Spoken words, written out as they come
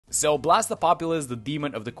So Blastapopoulos, the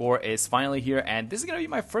demon of the core, is finally here, and this is gonna be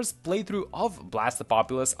my first playthrough of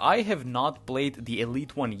Blastapopoulos. I have not played the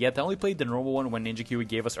elite one yet. I only played the normal one when Ninja Kiwi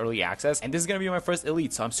gave us early access, and this is gonna be my first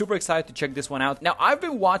elite, so I'm super excited to check this one out. Now, I've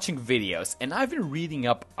been watching videos, and I've been reading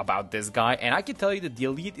up about this guy, and I can tell you that the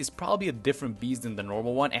elite is probably a different beast than the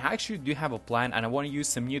normal one, and I actually do have a plan, and I want to use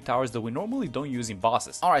some new towers that we normally don't use in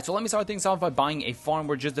bosses. Alright, so let me start things off by buying a farm.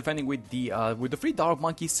 We're just defending with the free dog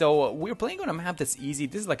monkey, so we're playing on a map that's easy.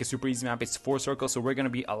 This is like a super easy map. It's 4 circles, so we're gonna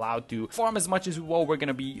be allowed to farm as much as we want. We're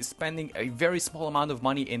gonna be spending a very small amount of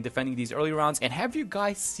money in defending these early rounds. And have you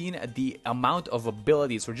guys seen the amount of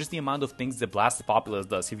abilities, or just the amount of things that Blastapopoulos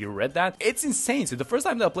does? Have you read that? It's insane. So the first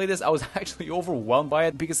time that I played this, I was actually overwhelmed by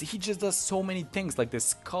it because he just does so many things, like the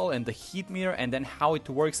skull and the heat meter, and then how it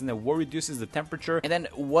works, and then what reduces the temperature, and then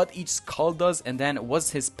what each skull does, and then what's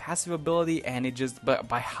his passive ability, and it just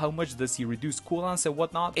by how much does he reduce cooldowns and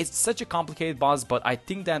whatnot. It's such a complicated boss, but I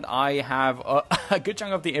think that I have a good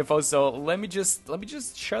chunk of the info, so let me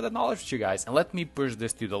just share that knowledge with you guys, and let me push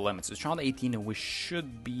this to the limits. So it's round 18, and we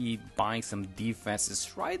should be buying some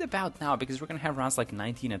defenses right about now because we're gonna have rounds like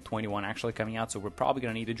 19 and 21 actually coming out, so we're probably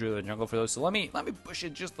gonna need to drill the jungle for those. So let me push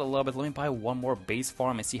it just a little bit. Let me buy one more base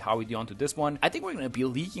farm and see how we do onto this one. I think we're gonna be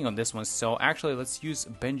leaking on this one, so actually let's use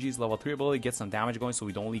Benji's level 3 ability, get some damage going so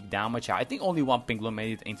we don't leak that much. I think only one pink bloon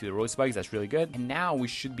made it into the road spikes. That's really good, and now we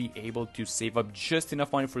should be able to save up just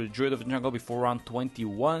enough money for the druid of the jungle before round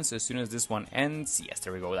 21. So as soon as this one ends, yes,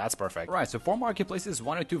 there we go, that's perfect. Right, so 4 marketplaces,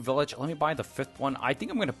 1 or 2 village. Let me buy the 5th one. I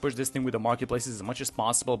think I'm gonna push this thing with the marketplaces as much as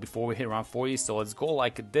possible before we hit around 40. So let's go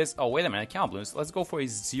like this. Oh wait a minute, I count balloons. Let's go for a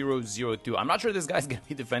 002. I'm not sure this guy's gonna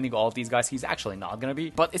be defending all of these guys. He's actually not gonna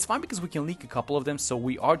be, but it's fine because we can leak a couple of them. So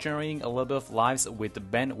we are generating a little bit of lives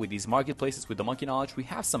with Ben, with these marketplaces, with the monkey knowledge. We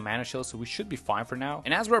have some mana shields, so we should be fine for now.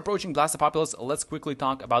 And as we're approaching Blastapopoulos, let's quickly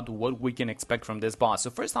talk about what we can expect from this boss. So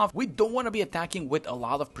first off, we don't want to be attacking with a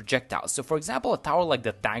lot of projectiles. So for example, a tower like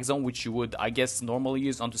the tag zone, which you would, I guess, normally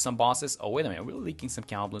use onto some bosses. Oh wait a minute, we're leaking some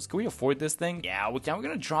cow balloons. Can we afford this thing? Yeah, we can. We're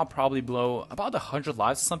gonna drop probably below about 100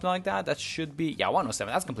 lives or something like that. That should be, yeah,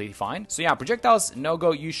 107. That's completely fine. So yeah, projectiles, no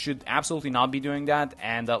go. You should absolutely not be doing that.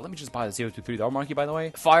 And let me just buy the 023 dollar marquee, by the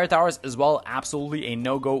way. Fire towers as well, absolutely a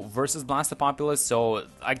no-go versus Blastapopoulos. So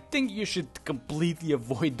I think you should completely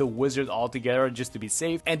avoid the wizard altogether just to be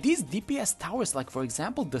safe. And these DPS towers, like for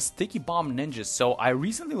example, the sticky bomb ninjas. So I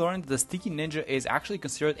recently learned that the sticky ninja is actually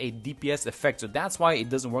considered a DPS effect. So that's why it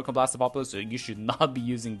doesn't work on Blastapopoulos. So you should not be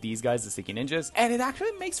using these guys, the sticky ninjas. And it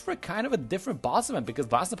actually makes for kind of a different boss event because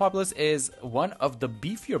Blastapopoulos is one of the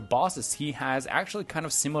beefier bosses. He has actually kind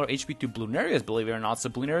of similar HP to Bloonarius, believe it or not. So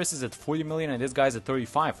Bloonarius is at 40 million and this guy is at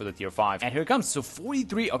 35 for the tier 5. And here it comes. So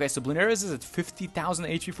 43. Okay, so Bloonarius is at 50,000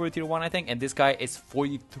 HP for the tier 1, I think, and this guy is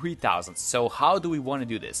 43,000. So how do we want to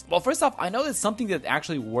do this? Well, first off, I know that something that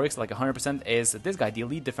actually works like 100% is this guy, the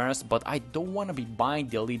Elite Defender, but I don't want to be buying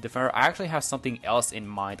the Elite Defender. I actually have something else in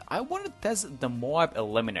mind. I want to test the Moab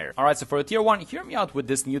Eliminator. Alright, so for the tier 1, hear me out with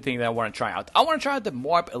this new thing that I want to try out. I want to try out the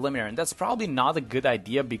Moab Eliminator, and that's probably not a good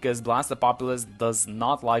idea because Blastapopoulos does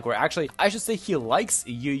not like, or actually, I should say he likes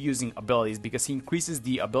you using abilities because he increases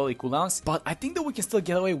the ability cooldowns, but I think that we can still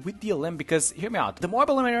get away with the Elim because, hear me out, the Moab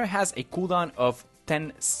Eliminator has a cooldown of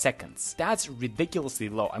 10 seconds. That's ridiculously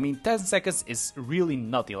low. I mean, 10 seconds is really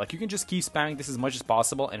nothing. Like, you can just keep spamming this as much as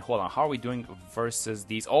possible. And hold on, how are we doing versus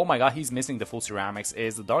these? Oh my god, he's missing the full ceramics.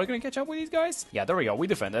 Is the Dart gonna catch up with these guys? Yeah, there we go, we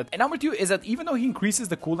defended. And number 2 is that even though he increases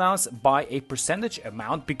the cooldowns by a percentage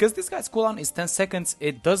amount, because this guy's cooldown is 10 seconds,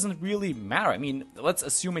 it doesn't really matter. I mean, let's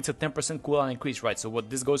assume it's a 10% cooldown increase, right? So what,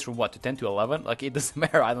 this goes from what, to 10 to 11? Like, it doesn't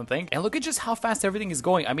matter, I don't think. And look at just how fast everything is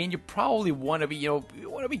going. I mean, you probably want to be, you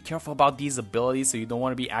want to be careful about these abilities, so you don't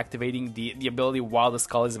want to be activating the ability while the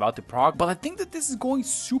skull is about to proc. But I think that this is going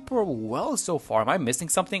super well so far. Am I missing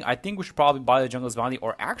something? I think we should probably buy the Jungle's Bounty,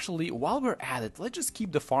 or actually, while we're at it, let's just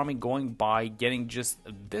keep the farming going by getting just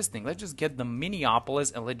this thing. Let's just get the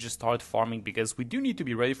Minneapolis and let's just start farming because we do need to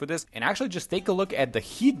be ready for this. And actually just take a look at the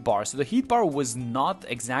heat bar. So the heat bar was not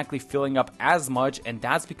exactly filling up as much, and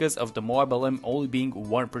that's because of the Moab Elim only being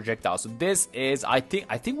 1 projectile. So this is, I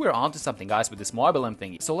think we're onto something, guys, with this Moab Elim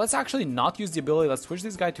thingy. So let's actually not use the ability. Let's switch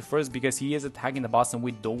this guy to first because he is attacking the boss and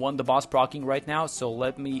we don't want the boss proccing right now. So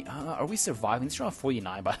let me, are we surviving? It's around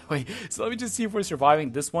 49, by the way. So let me just see if we're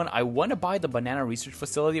surviving this one. I want to buy the banana research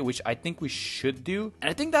facility, which I think we should do. And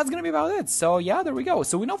I think that's going to be about it. So yeah, there we go.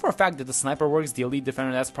 So we know for a fact that the sniper works, the Elite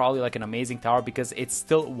Defender, that's probably like an amazing tower because it's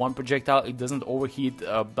still 1 projectile. It doesn't overheat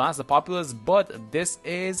Blastapopoulos, but this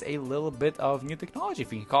is a little bit of new technology,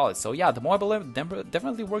 if you can call it. So yeah, the Moab Elim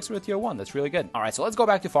definitely works for a tier 1. That's really good. Alright, so let's go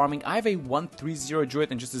back to farming. I have a 1-3 3-0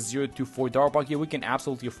 Druid and just a 0-2-4 Dark here, we can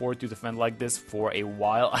absolutely afford to defend like this for a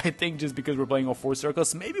while. I think just because we're playing on 4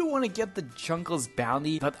 circles, maybe we want to get the Jungle's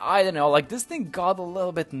Bounty, but I don't know, like this thing got a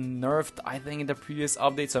little bit nerfed, I think, in the previous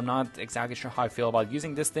update, so I'm not exactly sure how I feel about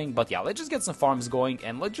using this thing, but yeah, let's just get some farms going,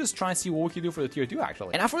 and let's just try and see what we can do for the tier 2,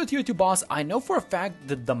 actually. And now for the tier 2 boss, I know for a fact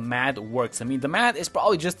that the Mad works. I mean, the Mad is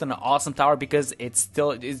probably just an awesome tower because it's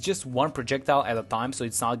just one projectile at a time, so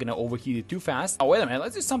it's not gonna overheat it too fast. Oh, wait a minute,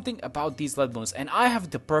 let's do something about these lead balloons, and I have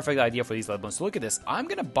the perfect idea for these lead balloons. So look at this. I'm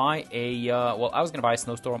gonna buy a, well, I was gonna buy a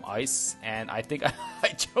Snowstorm Ice, and I think I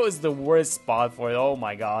chose the worst spot for it. Oh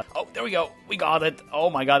my god. Oh, there we go. We got it. Oh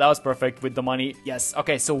my god, that was perfect with the money. Yes.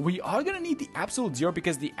 Okay, so we are gonna need the Absolute Zero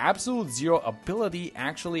because the Absolute Zero ability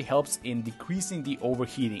actually helps in decreasing the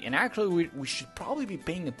overheating. And actually, we should probably be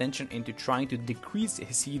paying attention into trying to decrease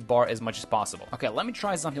his heat bar as much as possible. Okay, let me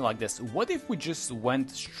try something like this. What if we just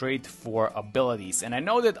went straight for abilities? And I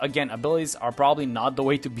know that, again, abilities are probably not the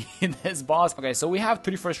way to be in this boss. Okay, so we have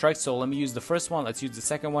 3 first strikes, so let me use the first one, let's use the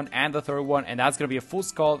second one, and the third one, and that's gonna be a full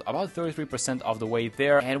scald, about 33% of the way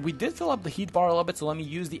there. And we did fill up the heat bar a little bit, so let me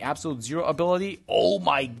use the Absolute Zero ability. Oh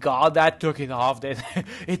my god, that took it off.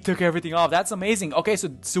 It took everything off. That's amazing. Okay,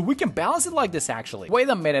 so we can balance it like this, actually. Wait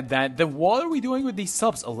a minute, then what are we doing with these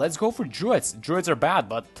subs? Let's go for Druids. Druids are bad,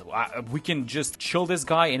 but we can just chill this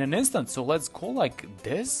guy in an instant. So let's go like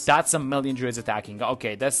this. That's a million Druids attacking.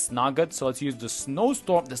 Okay, that's not good. So let's use the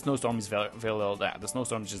Snowstorm. The Snowstorm is very little. The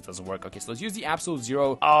Snowstorm just doesn't work. Okay, so let's use the Absolute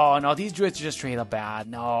Zero. Oh no, these Druids are just straight up bad.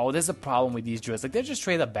 No, there's a problem with these Druids. Like, they're just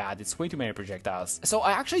straight up bad. It's way too many projectiles. So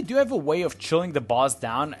I actually do have a way of chilling the boss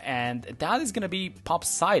down, and that is gonna be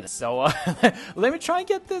Poseidon. So let me try and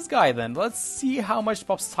get this guy then. Let's see how much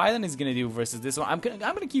Poseidon is gonna do versus this one. I'm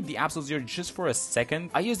gonna keep the Absolute Zero just for a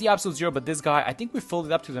second. I used the Absolute Zero, but this guy, I think we filled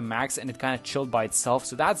it up to the max and it kind of chilled by itself.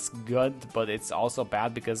 So that's good, but it's also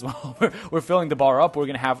bad because well, we're filling the bar up. We're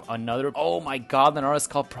gonna have another. Oh my god, another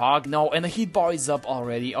Skull Prog. No, and the heat bar is up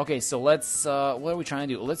already. Okay, so let's what are we trying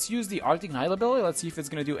to do? Let's use the Arctic Night ability. Let's see if it's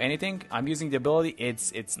gonna do anything. I'm using the ability.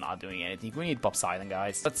 It's not doing anything. We need Poseidon,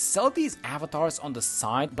 guys. Let's sell these avatars on the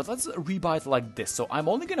side, but let's rebuy it like this. So I'm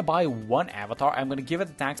only gonna buy one avatar. I'm gonna give it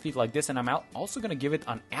attack speed like this, and I'm also gonna give it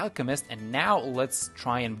an Alchemist. And now let's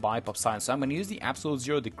try and buy Poseidon. So I'm gonna use the Absolute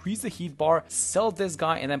Zero, decrease the heat bar, sell this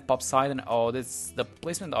guy, and then Poseidon. Oh, the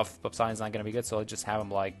placement of Poseidon is not gonna be good, so let's just have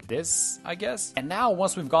him like this, I guess. And now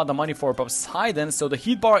once we've got the money for Poseidon, so the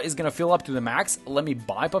heat bar is gonna fill up to the max. Let me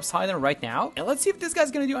buy Poseidon right now, and let's see if this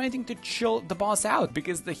guy's gonna do anything to chill the boss out,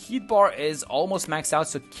 because the heat bar is almost maxed out.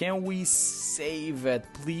 So can we save it,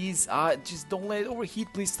 please? Just don't let it overheat.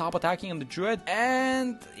 Please stop attacking on the Druid.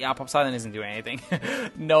 And yeah, Poseidon isn't doing anything.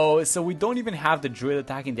 No, so we don't even have the Druid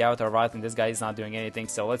attacking the Avatar, right? And this guy is not doing anything.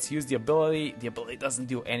 So let's use the ability. The ability doesn't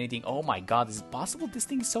do anything. Oh my god, is it possible this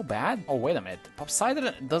thing is so bad? Oh, wait a minute.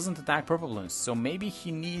 Poseidon doesn't attack purple balloons, so maybe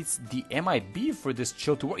he needs the MIB for this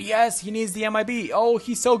chill to work. Yes, he needs the MIB. Oh,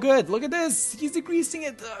 he's so good. Look at this. He's decreasing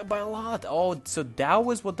it by a lot. Oh, so that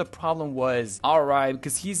was what the problem was. All right,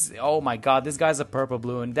 because he's, oh my god, this guy's a purple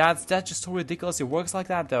balloon. That's just so ridiculous. It works like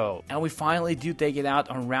that though. And we finally do take it out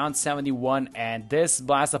on round 71, and this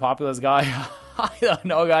Blastapopoulos guy I don't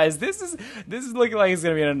know, guys. This is looking like it's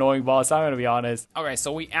gonna be an annoying boss. I'm gonna be honest. Okay,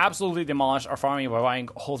 so we absolutely demolished our farming by buying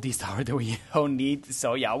all these towers that we don't need.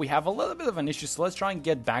 So yeah, we have a little bit of an issue. So let's try and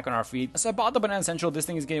get back on our feet. So I bought the Banana Central. This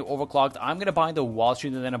thing is getting overclocked. I'm gonna buy the Wall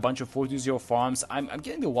Street and then a bunch of 420 farms. I'm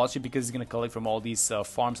getting the Wall Street because it's gonna collect from all these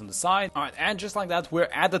farms on the side. All right, and just like that, we're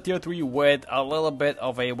at the tier 3 with a little bit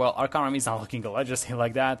of a, well, our economy is not looking good. Let's just say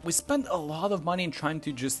like that. We spent a lot of money in trying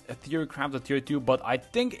to just theory craft the tier 2, but I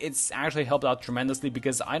think it's actually helped out tremendously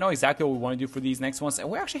because I know exactly what we want to do for these next ones, and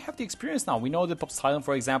we actually have the experience now. We know that Poseidon,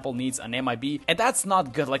 for example, needs an MIB, and that's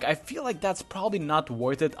not good. Like, I feel like that's probably not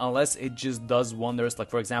worth it unless it just does wonders, like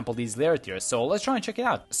for example these layer tiers. So let's try and check it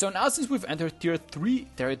out. So now since we've entered tier 3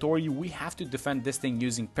 territory, we have to defend this thing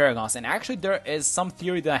using Paragons, and actually there is some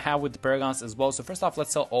theory that I have with the Paragons as well. So first off,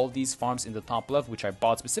 let's sell all these farms in the top left, which I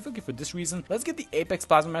bought specifically for this reason. Let's get the Apex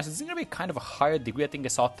Plasma Master. This is gonna be kind of a higher degree. I think I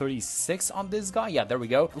saw 36 on this guy. Yeah, there we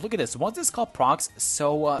go. Look at this. Once this called procs,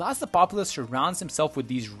 so Blastapopoulos surrounds himself with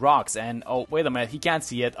these rocks, and oh wait a minute, he can't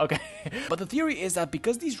see it. Okay. But the theory is that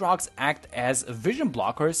because these rocks act as vision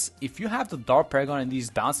blockers, if you have the Dark Paragon and these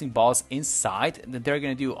bouncing balls inside, then they're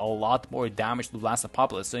gonna do a lot more damage to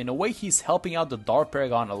Blastapopoulos. So in a way, he's helping out the Dark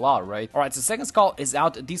Paragon a lot, right? Alright, so second skull is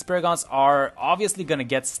out. These Paragons are obviously gonna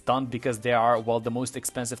get stunned because they are, well, the most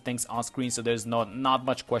expensive things on screen, so there's not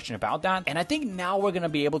much question about that. And I think now we're gonna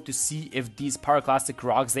be able to see if these Pyroclastic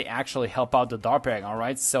rocks, they actually help out about the Dark Paragon,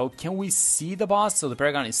 right? So can we see the boss? So the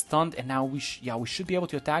Paragon is stunned, and now we should be able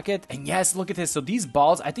to attack it. And yes, look at this. So these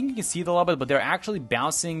balls, I think you can see it a little bit, but they're actually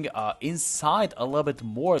bouncing inside a little bit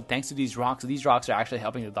more thanks to these rocks. So these rocks are actually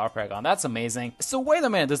helping the Dark Paragon. That's amazing. So wait a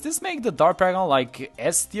minute, does this make the Dark Paragon like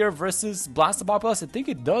S tier versus Blastapopoulos? I think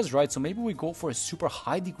it does, right? So maybe we go for a super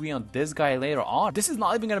high degree on this guy later on. This is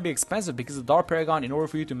not even gonna be expensive because the Dark Paragon, in order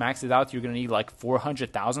for you to max it out, you're gonna need like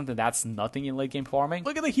 400,000, and that's nothing in late game farming.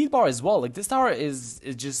 Look at the heat bar as well. Like this tower is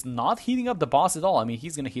just not heating up the boss at all. I mean,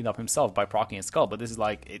 he's gonna heat up himself by proccing his skull, but this is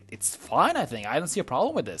like it's fine. I think I don't see a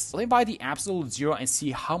problem with this. Let me buy the Absolute Zero and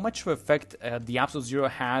see how much of effect the Absolute Zero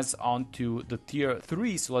has onto the tier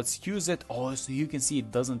 3. So let's use it. Oh, so you can see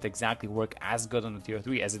it doesn't exactly work as good on the tier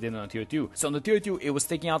 3 as it did on the tier 2. So on the tier 2, it was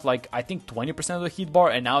taking out like I think 20% of the heat bar,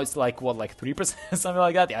 and now it's like what, like 3%, something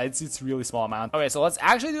like that. Yeah, it's really small amount. Okay, so let's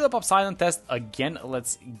actually do the Poseidon test again.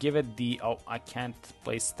 Let's give it the I can't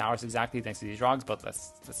place towers exactly thanks to these rocks, but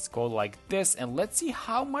let's go like this, and let's see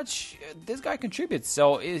how much this guy contributes.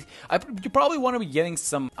 So you probably want to be getting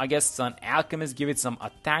some, I guess, an alchemist, give it some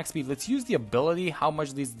attack speed. Let's use the ability. How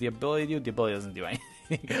much does the ability do? The ability doesn't do anything.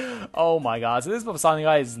 Oh my god, so this Poseidon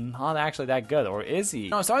guy is not actually that good, or is he?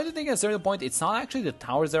 No, I'm starting to think at a certain point it's not actually the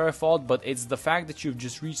towers that are at fault, but it's the fact that you've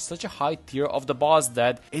just reached such a high tier of the boss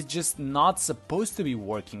that it's just not supposed to be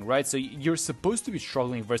working, right? So you're supposed to be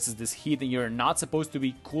struggling versus this heat, and you're not supposed to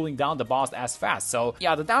be cooling down the boss as fast. So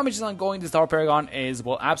yeah, the damage is ongoing. This Dark Paragon is,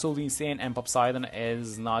 well, absolutely insane, and Poseidon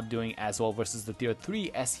is not doing as well versus the tier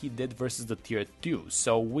 3 as he did versus the tier 2.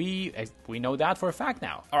 So we know that for a fact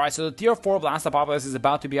now. Alright, so the tier 4 Blastapopoulos is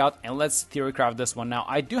about to be out, and let's theorycraft this one now.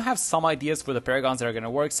 I do have some ideas for the paragons that are going to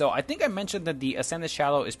work. So I think I mentioned that the Ascended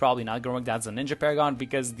Shadow is probably not going to work. That's a ninja paragon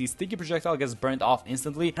because the sticky projectile gets burnt off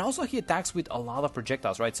instantly, and also he attacks with a lot of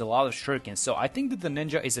projectiles, right? So a lot of shurikens. So I think that the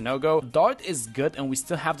ninja is a no-go. Dart is good, and we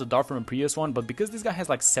still have the dart from a previous one, but because this guy has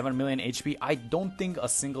like 7 million HP, I don't think a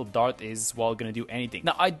single dart is, well, going to do anything.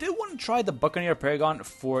 Now I did want to try the Buccaneer paragon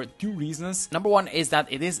for 2 reasons. Number one is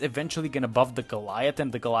that it is eventually going to buff the Goliath,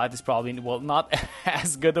 and the Goliath is probably, well, not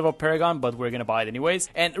as good of a paragon, but we're gonna buy it anyways.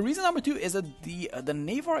 And reason number 2 is that the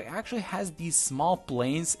Navarre actually has these small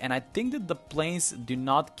planes, and I think that the planes do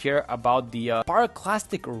not care about the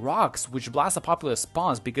pyroclastic rocks which Blastapopoulos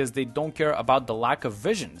spawns, because they don't care about the lack of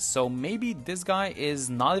vision. So maybe this guy is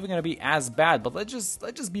not even gonna be as bad, but let's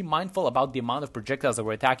just be mindful about the amount of projectiles that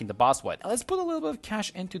we're attacking the boss with. Now, let's put a little bit of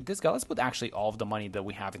cash into this guy. Let's put actually all of the money that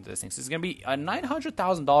we have into this thing. So it's gonna be a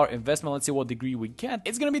 $900,000 investment. Let's see what degree we get.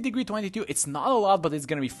 It's gonna be degree 22. It's not a lot, but it's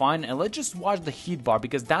gonna be fine. And let's just watch the heat bar,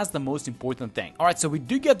 because that's the most important thing. Alright, so we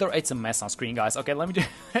do get the, it's a mess on screen, guys. Okay, let me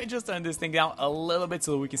just turn this thing down a little bit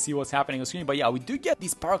so that we can see what's happening on screen. But yeah, we do get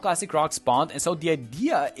these pyroclastic rocks spawned, and so the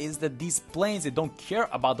idea is that these planes, they don't care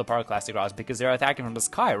about the pyroclastic rocks because they're attacking from the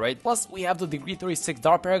sky, right? Plus we have the degree 36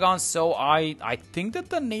 Dark Paragon, so I think that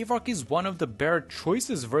the Navarre is one of the better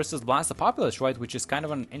choices versus Blastapopoulos, right? Which is kind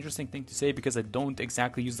of an interesting thing to say, because I don't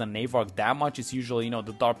exactly use the Navarre that much. It's usually, you know,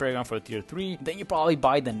 the Dark Paragon for tier 3, then you probably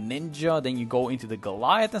buy the ninja, then you go into the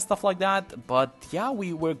Goliath and stuff like that. But yeah,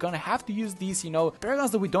 we're gonna have to use these, you know,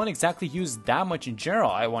 paragons that we don't exactly use that much in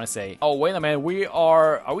general, I want to say. Oh, wait a minute,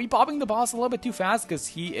 are we popping the boss a little bit too fast? Because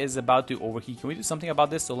he is about to overheat. Can we do something about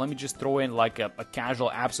this? So let me just throw in like a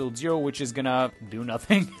casual Absolute Zero, which is gonna do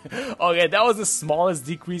nothing. Okay, that was the smallest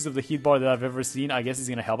decrease of the heat bar that I've ever seen. I guess he's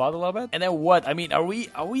gonna help out a little bit. And then what? I mean, are we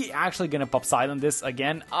actually gonna Poseidon this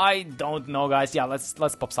again? I don't know, guys. Yeah, let's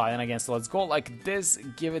Poseidon again. So let's go like this,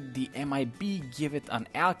 give it the MIB, give it an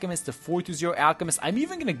Alchemist, the 420 Alchemist. I'm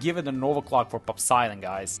even gonna give it a Nova Clock for Poseidon,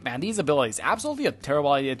 guys. Man, these abilities, absolutely a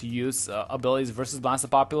terrible idea to use abilities versus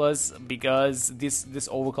Blastapopoulos, because this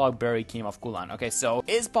Overclock barely came off cooldown. Okay, so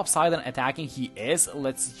is Poseidon attacking? He is.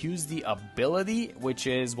 Let's use the ability, which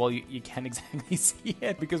is, well, you can't exactly see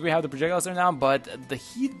it because we have the projectiles turned down, but the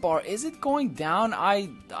heat bar, is it going down? I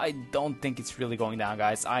don't think it's really going down,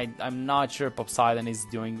 guys. I'm not sure Poseidon is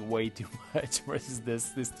doing way too much versus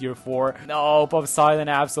this tier 4. No, Poseidon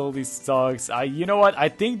absolutely sucks. You know what? I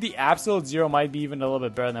think the Absolute Zero might be even a little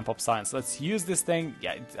bit better than Poseidon. So let's use this thing.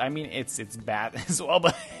 Yeah, I mean, it's bad as well,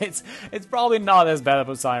 but it's probably not as bad as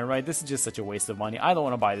Poseidon, right? This is just such a waste of money. I don't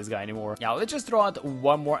want to buy this guy anymore. Yeah, let's just throw out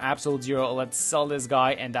one more Absolute Zero. Let's sell this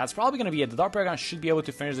guy, and that's probably gonna be it. The Dark Paragon should be able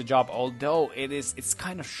to finish the job, although it's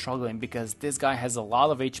kind of struggling because this guy has a lot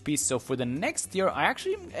of HP. So for the next tier, I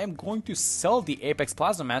actually am going to sell the Apex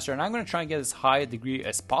Plasma Master, and I'm gonna try and get as high a degree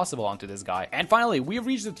as possible onto this guy. And finally, we've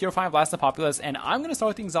reached the tier 5 Blastapopoulos, and I'm gonna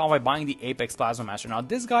start things off by buying the Apex Plasma Master. Now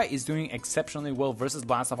this guy is doing exceptionally well versus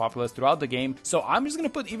Blastapopoulos throughout the game, so I'm just gonna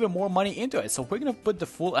put even more money into it. So we're gonna put the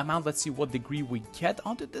full amount. Let's see what degree we get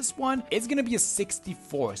onto this one. It's gonna be a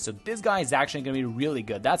 64, so this guy is actually gonna be really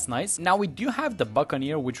good. That's nice. Now we do have the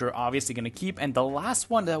Buccaneer, which we're obviously gonna keep, and the last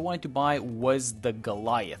one that I wanted to buy was the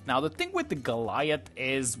Goliath. Now the thing with the Goliath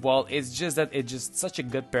is, well, it's just that it's just such a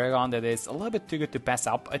good Paragon that it's a little bit too good to pass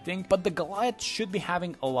up, I think. But the Goliath should be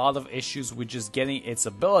having a lot of issues with just getting its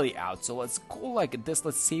ability out. So let's go like this.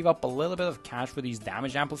 Let's save up a little bit of cash for these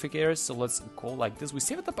damage amplificators. So let's go like this. We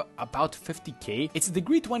saved up about 50k. It's a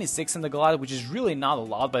degree 26 in the Goliath, which is really not a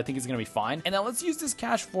lot, but I think it's gonna be fine. And then let's use this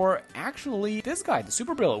cash for actually this guy, the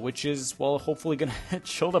Super Brillo, which is, well, hopefully gonna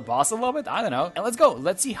chill the boss a little bit. I don't know. And let's go.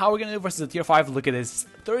 Let's see how we're gonna do versus the tier 5. Look at this,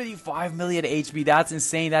 35 million HP. That's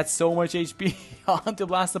insane. That's so much HP onto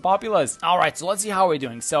Blastapopoulos. Alright, so let's see how we're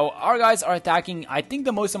doing. So our guys are attacking. I think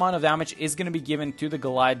the most amount of damage is going to be given to the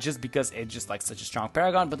Goliath just because it's just like such a strong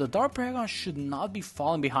Paragon, but the Dark Paragon should not be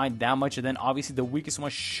falling behind that much. And then obviously the weakest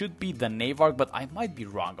one should be the Navark, but I might be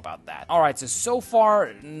wrong about that. Alright, so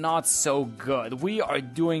far not so good. We are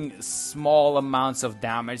doing small amounts of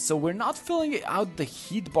damage, so we're not filling out the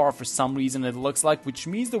heat bar for some reason, it looks like, which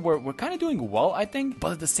means that we're kind of doing well, I think,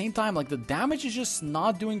 but at the same time, like, the damage is just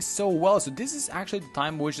not doing so well. So this is actually the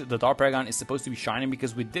time which the Dark Paragon is supposed to be shining,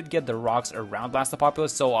 because we did get the rocks around Blastapopoulos.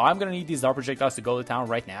 So I'm gonna need these dark projectiles to go to town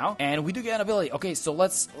right now, and we do get an ability. Okay, so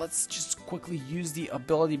let's just quickly use the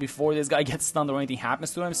ability before this guy gets stunned or anything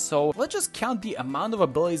happens to him. So let's just count the amount of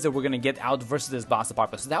abilities that we're gonna get out versus this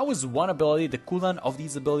Blastapopoulos. So that was one ability. The cooldown of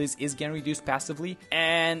these abilities is getting reduced passively,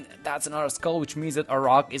 and that's another skull, which means that a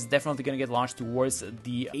rock is definitely gonna get launched towards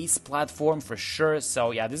the ace platform for sure.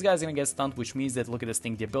 So yeah, this guy's gonna get stunned, which means that, look at this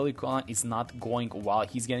thing, the ability cooldown is not going while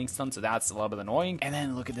he's getting stunned, so that's a little bit annoying. And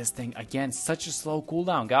then look at this thing again, such a slow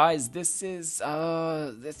cooldown, guys. This is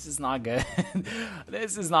not good.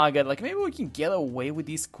 This is not good. Like, maybe we can get away with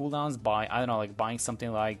these cooldowns by, I don't know, like buying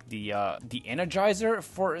something like the Energizer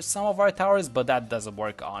for some of our towers, but that doesn't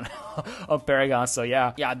work on on Paragon. So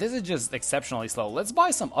yeah, this is just exceptionally slow. Let's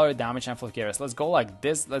buy some other damage amplificators. Let's go like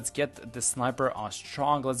this. Let's get the sniper on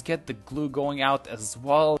strong. Let's get the glue going out as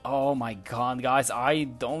well. Oh my god, guys, I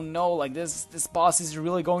don't know, like this boss is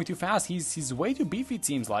really going too fast. He's way too beefy, it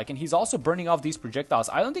seems like, and he's also burning off these projectiles.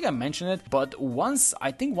 I don't think I mentioned it, but once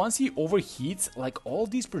he overheats, like, all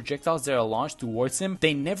these projectiles that are launched towards him,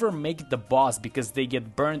 they never make the boss because they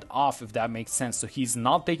get burned off, if that makes sense. So he's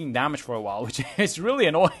not taking damage for a while, which is really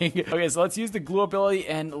annoying. Okay, so let's use the glue ability,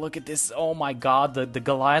 and look at this. Oh my god, the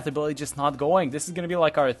Goliath ability just not going. This is gonna be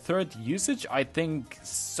like our third usage, I think,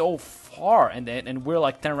 so far, and we're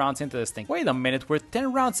like 10 rounds into this thing. Wait a minute, we're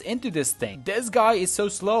 10 rounds into this thing. This guy is so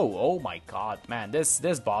slow. Oh my god, man, this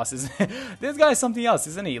boss is this guy is something else,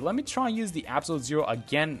 isn't he? Let me try and use the absolute zero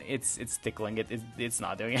again. It's tickling it. It's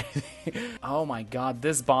not doing anything. Oh my god,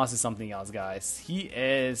 this boss is something else, guys.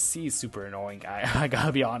 He's super annoying. I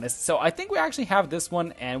gotta be honest. So I think we actually have this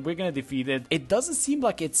one, and we're gonna defeat it. It doesn't seem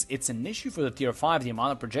like it's an issue for the tier 5, the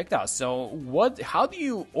amount of projectiles. So how do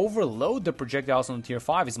you overload the projectiles on the tier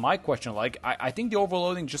 5 is my question. Like, I think the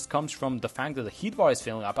overloading just comes from the fact that the heat bar is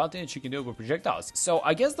filling up. I don't think that you can do it with projectiles. So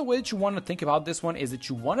I guess the way that you want to think about this one is that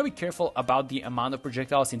you want to be careful about the amount of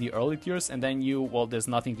projectiles in the early tiers, and then there's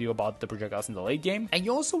nothing to do about the projectiles in the late game. And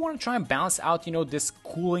you also want to try and balance out, this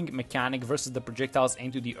cooling mechanic versus the projectiles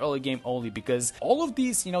into the early game only, because all of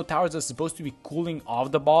these, towers are supposed to be cooling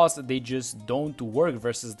off the boss. They just don't work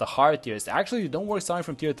versus the higher tiers. Actually, they don't work starting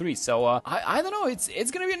from tier 3. So I don't know.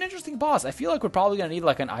 It's gonna be an interesting boss. I feel like we're probably gonna need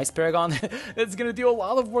like an ice Paragon that's gonna do a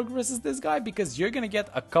lot of work versus this guy, because you're gonna get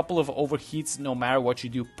a couple of overheats no matter what you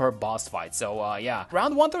do per boss fight. So yeah,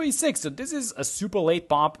 round 136. So this is a super late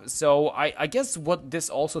pop. So I guess what this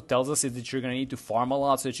also tells us is that you're gonna need to farm a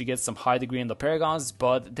lot so that you get some high degree in the Paragons.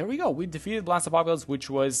 But there we go, we defeated Blastapopoulos, which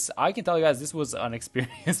was, I can tell you guys, this was an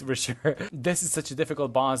experience for sure. This is such a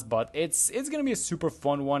difficult boss, but it's gonna be a super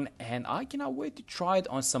fun one, and I cannot wait to try it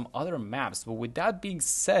on some other maps. But with that being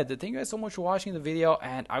said, thank you guys so much for watching the video,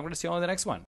 and I'm gonna see you on the next one.